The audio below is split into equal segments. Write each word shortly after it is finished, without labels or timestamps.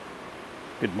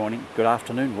Good morning, good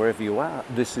afternoon, wherever you are.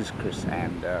 This is Chris,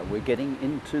 and we're getting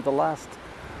into the last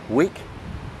week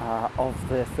of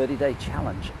the 30-day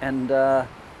challenge. And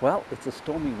well, it's a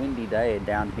stormy, windy day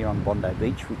down here on Bondi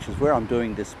Beach, which is where I'm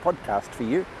doing this podcast for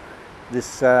you,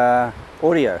 this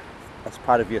audio as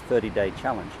part of your 30-day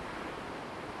challenge.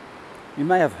 You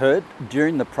may have heard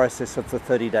during the process of the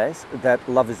 30 days that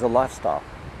love is a lifestyle.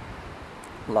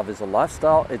 Love is a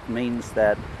lifestyle. It means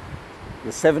that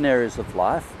the 7 areas of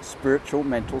life: spiritual,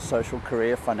 mental, social,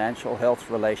 career, financial, health,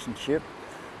 relationship,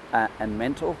 and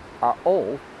mental, are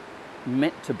all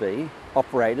meant to be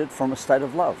operated from a state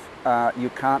of love.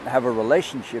 You can't have a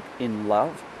relationship in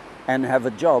love and have a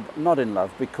job not in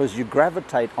love, because you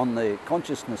gravitate on the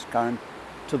consciousness cone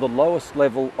to the lowest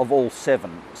level of all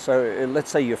 7. So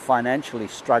let's say you're financially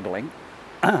struggling,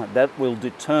 that will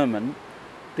determine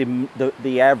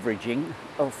the averaging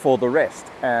for the rest.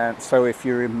 And so if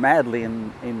you're madly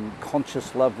in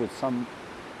conscious love with some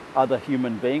other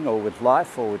human being, or with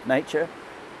life, or with nature,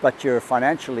 but you're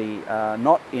financially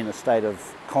not in a state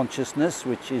of consciousness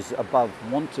which is above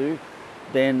want to,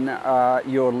 then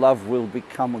your love will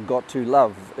become a got to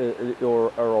love,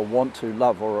 or a want to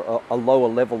love, or a lower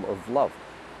level of love,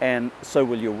 and so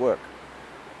will your work.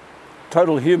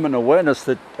 Total human awareness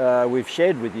that we've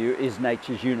shared with you is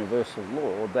nature's universal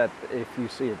law, that if you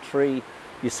see a tree,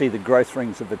 you see the growth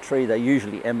rings of a tree. They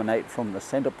usually emanate from the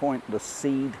center point, the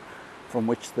seed from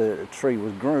which the tree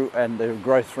was grew, and the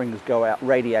growth rings go out,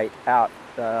 radiate out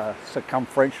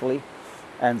circumferentially.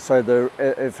 And so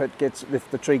if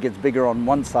the tree gets bigger on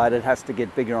one side, it has to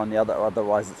get bigger on the other,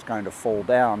 otherwise it's going to fall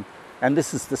down. And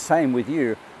this is the same with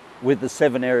you, with the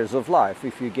 7 areas of life.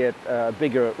 If you get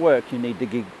bigger at work, you need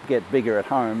to get bigger at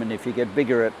home. And if you get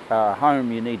bigger at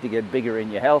home, you need to get bigger in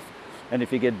your health. And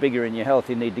if you get bigger in your health,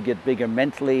 you need to get bigger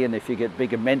mentally. And if you get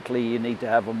bigger mentally, you need to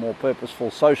have a more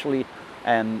purposeful socially.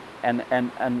 And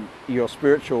your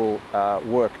spiritual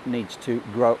work needs to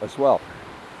grow as well.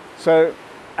 So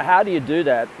how do you do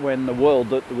that when the world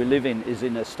that we live in is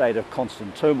in a state of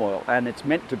constant turmoil? And it's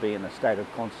meant to be in a state of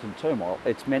constant turmoil.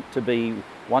 It's meant to be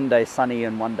one day sunny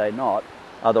and one day not.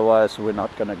 Otherwise, we're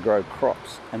not going to grow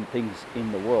crops and things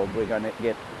in the world. We're going to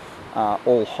get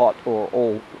all hot, or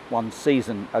all one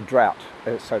season a drought,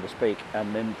 so to speak,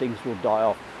 and then things will die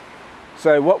off.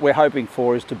 So what we're hoping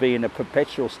for is to be in a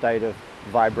perpetual state of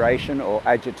vibration or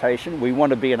agitation. We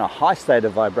want to be in a high state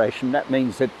of vibration. That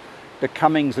means that the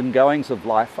comings and goings of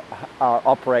life are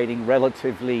operating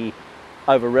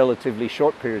over relatively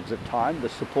short periods of time, the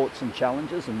supports and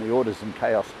challenges and the orders and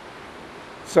chaos.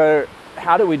 So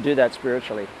how do we do that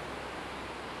spiritually?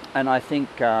 And I think,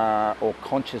 or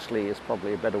consciously is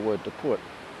probably a better word to put.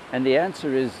 And the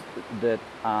answer is that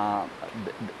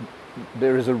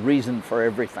there is a reason for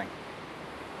everything.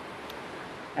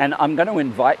 And I'm going to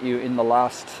invite you in the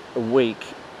last week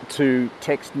to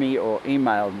text me or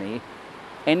email me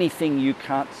anything you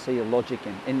can't see a logic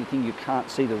in, anything you can't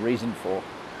see the reason for.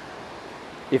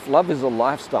 If love is a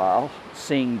lifestyle,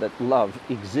 seeing that love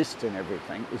exists in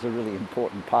everything is a really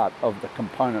important part of the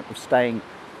component of staying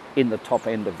in the top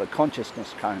end of the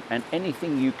consciousness cone. And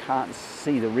anything you can't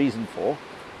see the reason for,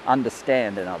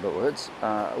 understand, in other words,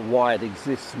 why it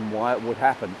exists and why it would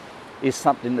happen, is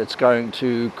something that's going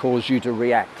to cause you to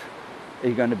react.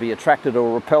 You're going to be attracted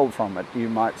or repelled from it. You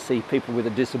might see people with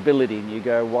a disability and you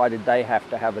go, why did they have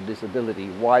to have a disability?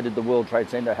 Why did the World Trade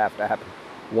Center have to happen?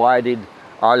 Why did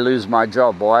I lose my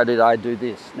job? Why did I do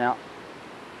this? Now,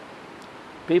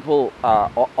 people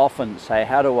often say,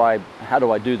 how do I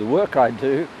do the work I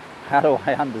do? How do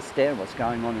I understand what's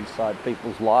going on inside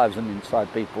people's lives and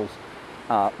inside people's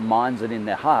minds and in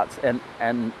their hearts?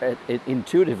 And it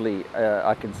intuitively,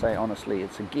 I can say honestly,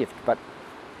 it's a gift. But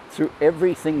through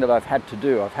everything that I've had to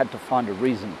do, I've had to find a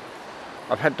reason.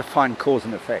 I've had to find cause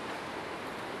and effect.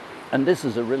 And this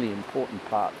is a really important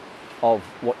part of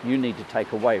what you need to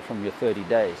take away from your 30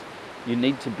 days. You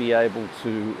need to be able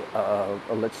to,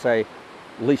 let's say,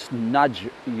 at least nudge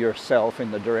yourself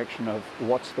in the direction of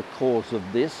what's the cause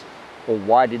of this, or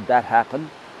why did that happen,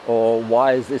 or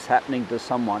why is this happening to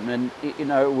someone? And you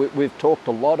know, we've talked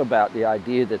a lot about the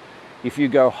idea that if you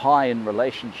go high in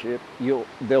relationship,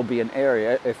 there'll be an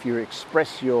area, if you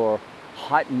express your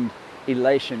heightened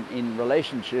elation in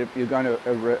relationship, you're going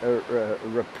to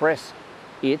repress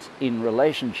it in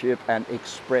relationship and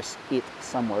express it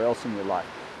somewhere else in your life.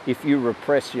 If you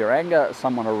repress your anger,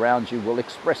 someone around you will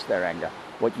express their anger.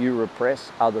 What you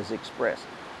repress, others express.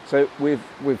 So we've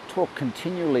talked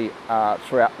continually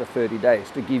throughout the 30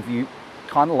 days to give you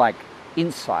kind of like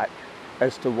insight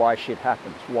as to why shit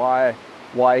happens.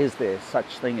 Why is there such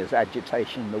thing as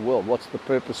agitation in the world? What's the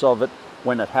purpose of it?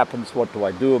 When it happens, what do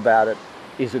I do about it?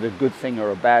 Is it a good thing or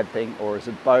a bad thing, or is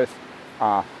it both?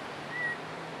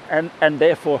 And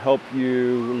therefore help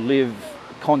you live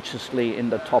consciously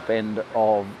in the top end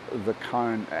of the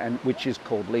cone, and which is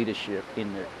called leadership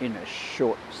in a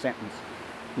short sentence.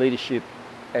 Leadership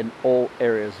in all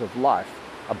areas of life.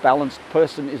 A balanced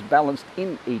person is balanced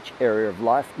in each area of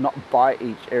life, not by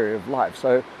each area of life.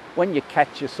 So when you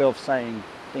catch yourself saying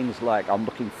things like, I'm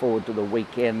looking forward to the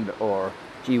weekend, or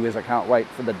gee whiz, I can't wait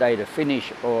for the day to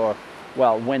finish, or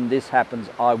well, when this happens,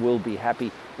 I will be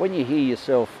happy. When you hear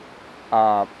yourself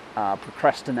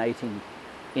procrastinating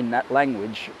in that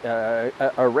language,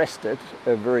 arrest it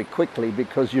very quickly,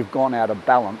 because you've gone out of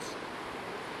balance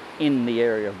in the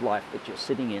area of life that you're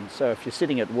sitting in. So if you're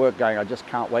sitting at work going, I just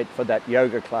can't wait for that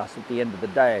yoga class at the end of the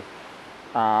day,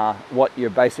 what you're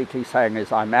basically saying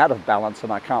is, I'm out of balance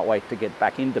and I can't wait to get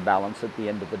back into balance at the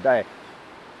end of the day.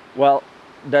 Well,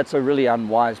 that's a really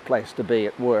unwise place to be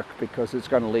at work, because it's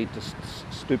going to lead to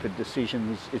stupid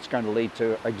decisions, it's going to lead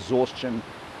to exhaustion,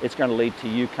 it's going to lead to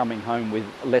you coming home with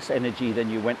less energy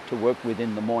than you went to work with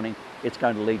in the morning. It's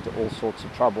going to lead to all sorts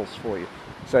of troubles for you.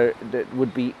 So that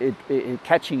would be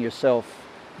catching yourself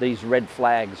these red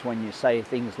flags when you say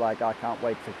things like, I can't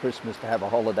wait for Christmas to have a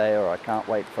holiday, or I can't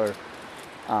wait for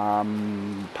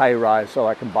pay rise so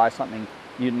I can buy something.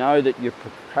 You know that you're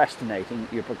procrastinating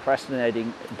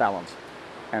balance.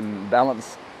 And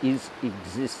balance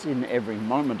exists in every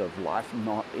moment of life,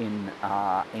 not in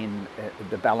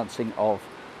the balancing of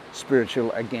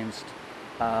spiritual against,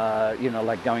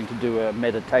 like going to do a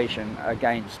meditation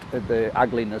against the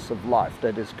ugliness of life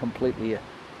that is completely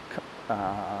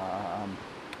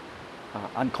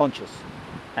unconscious.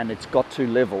 And it's got to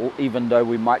level, even though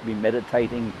we might be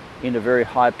meditating in a very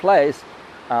high place,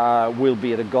 we'll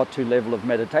be at a got to level of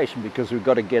meditation, because we've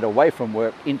got to get away from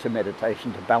work into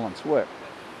meditation to balance work.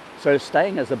 So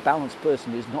staying as a balanced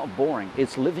person is not boring.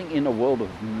 It's living in a world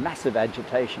of massive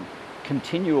agitation,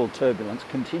 continual turbulence,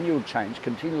 continual change,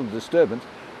 continual disturbance,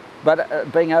 but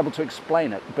being able to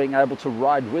explain it, being able to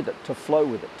ride with it, to flow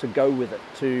with it, to go with it,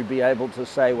 to be able to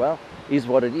say, well, is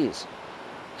what it is.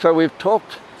 So we've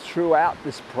talked throughout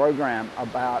this program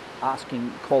about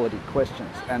asking quality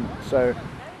questions. And so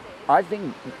I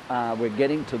think we're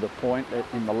getting to the point that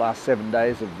in the last 7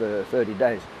 days of the 30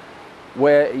 days,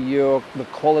 where the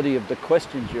quality of the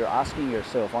questions you're asking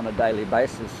yourself on a daily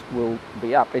basis will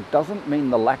be up. It doesn't mean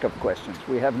the lack of questions.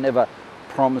 We have never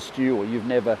promised you, or you've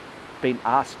never been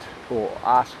asked, or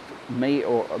asked me,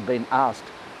 or been asked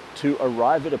to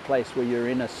arrive at a place where you're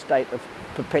in a state of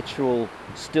perpetual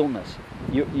stillness.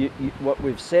 What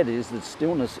we've said is that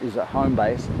stillness is a home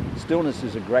base. Stillness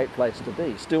is a great place to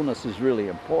be. Stillness is really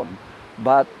important,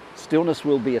 but stillness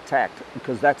will be attacked,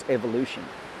 because that's evolution.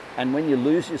 And when you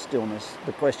lose your stillness,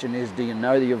 the question is, do you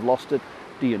know that you've lost it?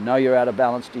 Do you know you're out of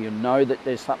balance? Do you know that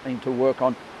there's something to work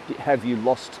on? Have you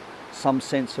lost some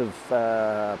sense of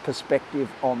perspective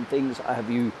on things? Have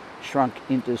you shrunk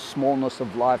into smallness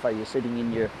of life? Are you sitting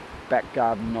in your back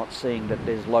garden not seeing that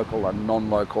there's local and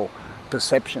non-local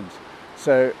perceptions?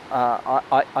 So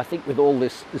I think with all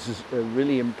this is a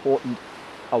really important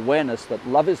awareness that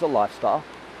love is a lifestyle,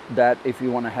 that if you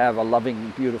want to have a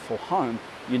loving, beautiful home,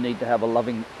 you need to have a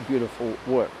loving, beautiful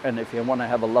work. And if you want to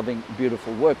have a loving,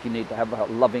 beautiful work, you need to have a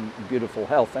loving, beautiful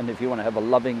health. And if you want to have a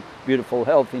loving, beautiful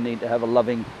health, you need to have a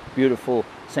loving, beautiful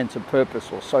sense of purpose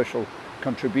or social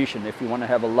contribution. If you want to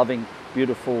have a loving,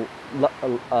 beautiful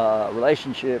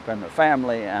relationship and a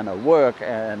family and a work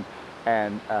and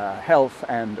health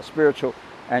and a spiritual,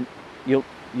 and you'll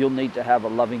need to have a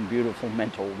loving, beautiful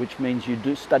mental, which means you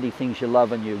do study things you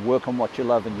love and you work on what you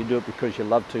love, and you do it because you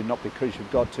love to, not because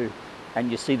you've got to, and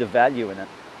you see the value in it.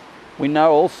 We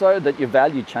know also that your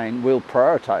value chain will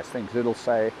prioritize things. It'll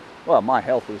say, well, my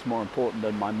health is more important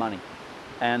than my money.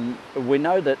 And we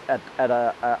know that at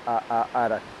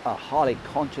a highly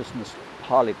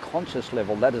conscious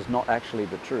level, that is not actually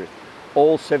the truth.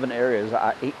 All 7 areas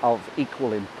are of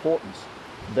equal importance.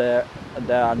 There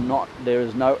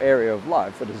is no area of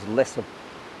life that is less of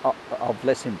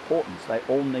less importance. They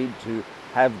all need to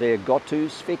have their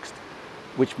got-tos fixed,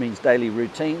 which means daily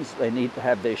routines. They need to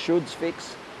have their shoulds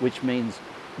fixed, which means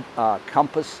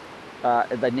compass.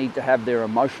 They need to have their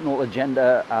emotional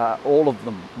agenda. All of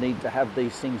them need to have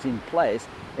these things in place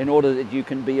in order that you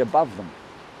can be above them.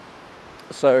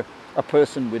 So a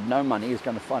person with no money is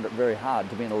going to find it very hard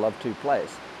to be in a love-to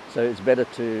place. So it's better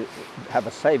to have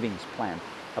a savings plan.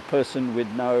 A person with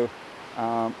no,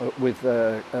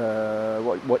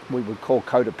 what we would call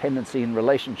codependency in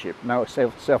relationship, no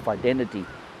self-identity,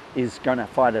 is going to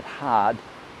find it hard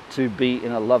to be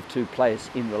in a love-to place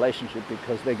in relationship,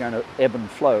 because they're going to ebb and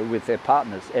flow with their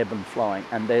partners, ebb and flowing,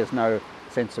 and there's no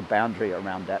sense of boundary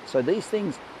around that. So these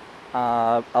things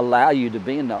allow you to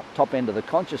be in the top end of the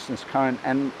consciousness cone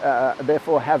and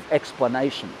therefore have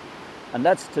explanation. And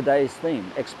that's today's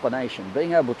theme, explanation,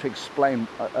 being able to explain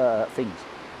things.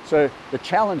 So the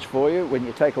challenge for you when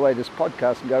you take away this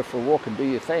podcast and go for a walk and do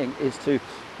your thing is to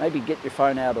maybe get your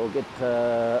phone out or get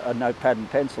a notepad and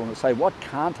pencil and say, what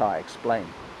can't I explain?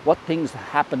 What things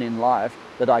happen in life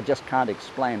that I just can't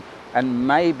explain? And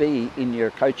maybe in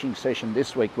your coaching session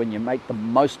this week, when you make the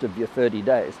most of your 30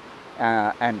 days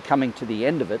and coming to the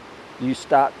end of it, you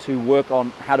start to work on,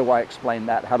 how do I explain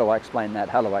that? How do I explain that?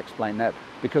 How do I explain that?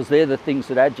 Because they're the things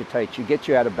that agitate you, get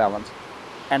you out of balance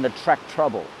and attract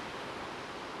trouble.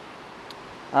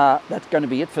 That's going to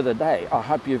be it for the day. I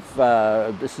hope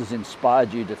this has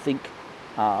inspired you to think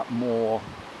more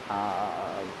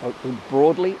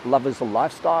broadly. Love is a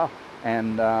lifestyle,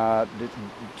 and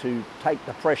to take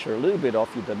the pressure a little bit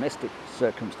off your domestic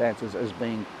circumstances as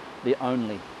being the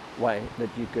only way that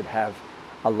you could have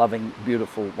a loving,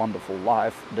 beautiful, wonderful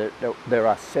life. There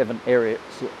are 7 areas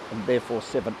and therefore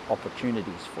 7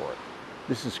 opportunities for it.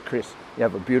 This is Chris. You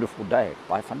have a beautiful day.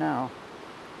 Bye for now.